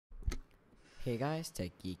Hey guys,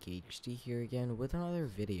 TekGeekHD here again with another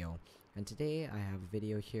video, and today I have a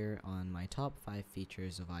video here on my top 5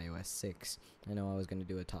 features of iOS 6. I know I was going to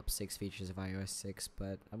do a top 6 features of iOS 6,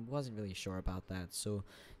 but I wasn't really sure about that, so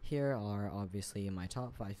here are obviously my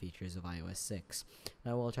top 5 features of iOS 6.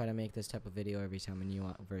 I will try to make this type of video every time a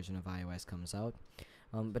new version of iOS comes out.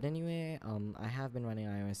 But anyway, I have been running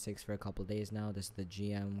iOS 6 for a couple days now. This is the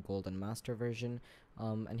GM Golden Master version,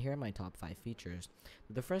 and here are my top 5 features.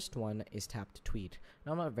 The first one is tap to tweet.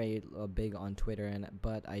 Now, I'm not very big on Twitter,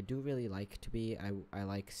 but I do really like to be. I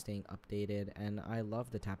like staying updated, and I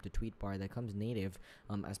love the tap to tweet bar that comes native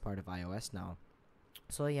as part of iOS now.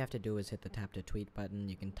 So all you have to do is hit the tap to tweet button.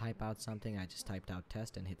 You can type out something. I just typed out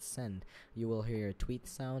test and hit send. You will hear your tweet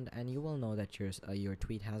sound, and you will know that your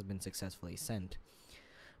tweet has been successfully sent.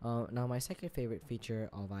 Now, my second favorite feature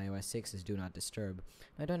of iOS 6 is Do Not Disturb.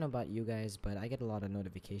 I don't know about you guys, but I get a lot of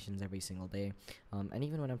notifications every single day, and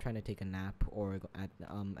even when I'm trying to take a nap or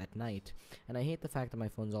at night, and I hate the fact that my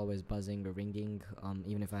phone's always buzzing or ringing.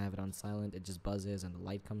 Even if I have it on silent, it just buzzes and the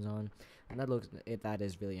light comes on, and that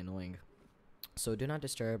is really annoying. So Do Not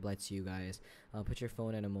Disturb lets you guys put your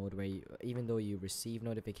phone in a mode where even though you receive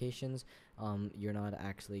notifications, you're not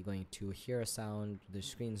actually going to hear a sound, the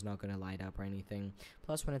screen's not going to light up or anything.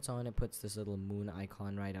 Plus, when it's on, it puts this little moon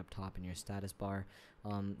icon right up top in your status bar,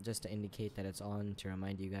 just to indicate that it's on, to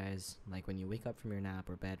remind you guys, like when you wake up from your nap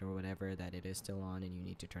or bed or whatever, that it is still on and you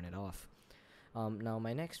need to turn it off. Now,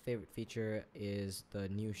 my next favorite feature is the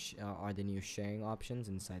new sharing options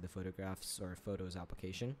inside the Photographs or Photos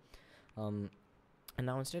application. And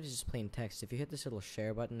now, instead of just plain text, if you hit this little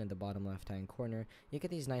share button in the bottom left hand corner, you get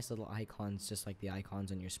these nice little icons, just like the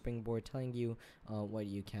icons on your springboard, telling you what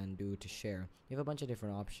you can do to share. You have a bunch of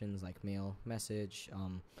different options like mail, message,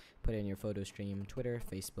 put it in your photo stream, Twitter,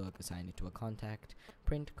 Facebook, assign it to a contact,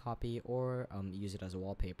 print, copy, or use it as a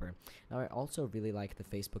wallpaper. Now, I also really like the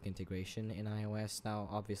Facebook integration in iOS. Now,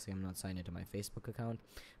 obviously, I'm not signed into my Facebook account,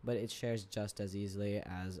 but it shares just as easily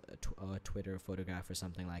as a Twitter photograph or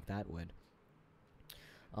something like that would.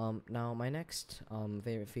 Now, my next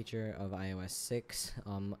favorite feature of iOS 6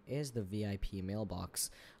 is the VIP mailbox.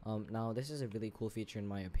 Now, this is a really cool feature in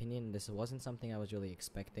my opinion. This wasn't something I was really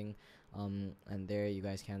expecting, and there you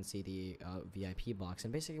guys can see the VIP box.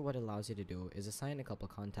 And basically what it allows you to do is assign a couple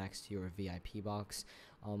contacts to your VIP box,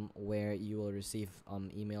 where you will receive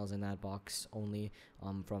emails in that box only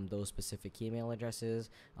from those specific email addresses.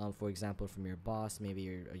 For example, from your boss, maybe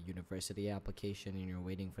a university application and you're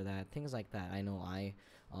waiting for that, things like that. I know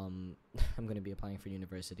I'm going to be applying for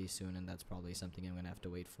university soon, and that's probably something I'm going to have to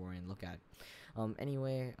wait for and look at.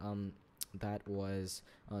 Anyway, that was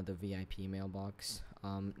the VIP mailbox.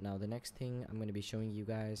 Now, the next thing I'm going to be showing you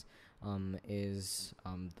guys is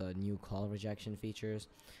the new call rejection features.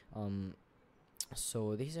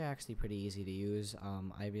 So these are actually pretty easy to use.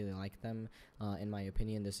 I really like them. In my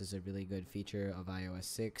opinion, this is a really good feature of iOS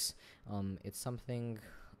 6. It's something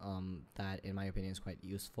that, in my opinion, is quite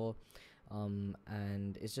useful.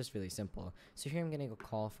 And it's just really simple. So here I'm getting a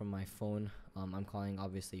call from my phone. I'm calling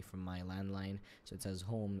obviously from my landline, so it says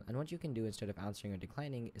home, and what you can do instead of answering or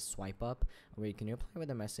declining is swipe up, where you can reply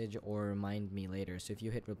with a message or remind me later. So if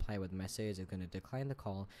you hit reply with message, it's going to decline the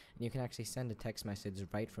call, and you can actually send a text message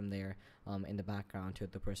right from there in the background to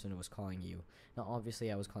the person who was calling you. Now,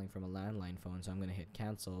 obviously I was calling from a landline phone, so I'm going to hit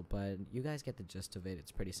cancel, but you guys get the gist of it.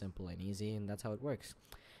 It's pretty simple and easy, and that's how it works.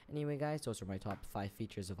 Anyway guys, those are my top 5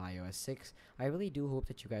 features of iOS 6. I really do hope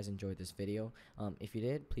that you guys enjoyed this video. If you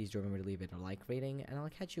did, please do remember to leave it a like rating, and I'll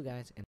catch you guys in